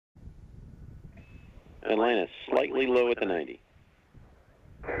Atlantis, slightly low at the 90.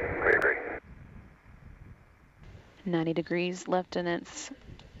 90 degrees left in its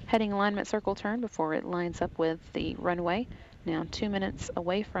heading alignment circle turn before it lines up with the runway. Now 2 minutes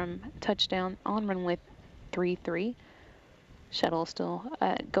away from touchdown on runway 33. Shuttle still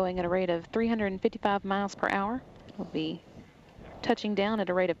going at a rate of 355 miles per hour. It'll be touching down at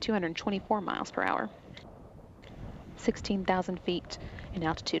a rate of 224 miles per hour. 16,000 feet in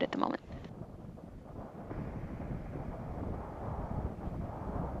altitude at the moment.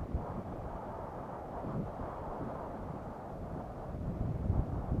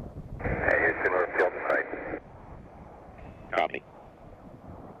 Houston, we're field site. Copy.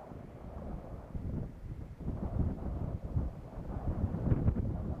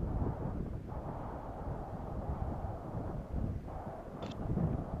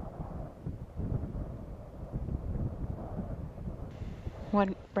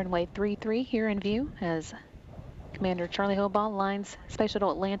 Runway 33 here in view as Commander Charlie Hobaugh lines Space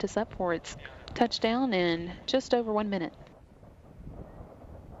Shuttle Atlantis up for its touchdown in just over 1 minute.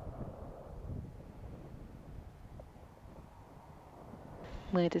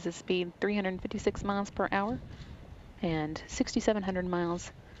 Atlantis' speed 356 miles per hour and 6,700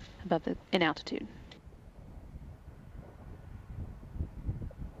 miles above in altitude.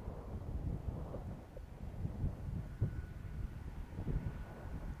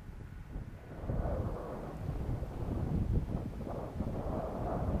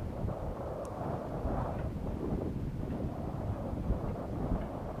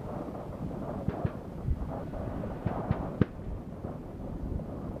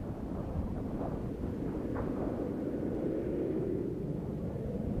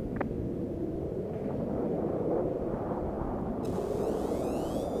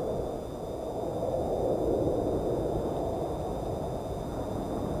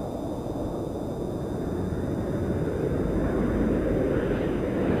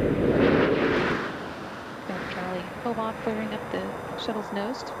 Hobaugh clearing up the shuttle's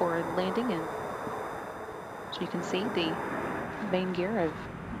nose for landing, and as you can see, the main gear of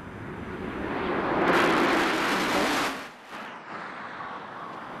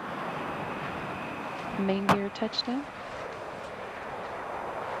main gear touchdown.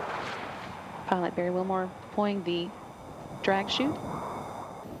 Pilot Barry Wilmore deploying the drag chute.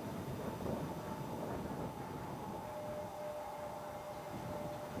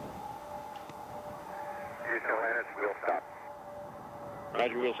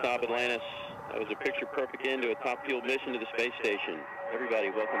 Roger, we'll stop Atlantis. That was a picture-perfect end to a top field mission to the space station.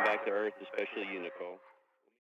 Everybody, welcome back to Earth, especially you, Nicole.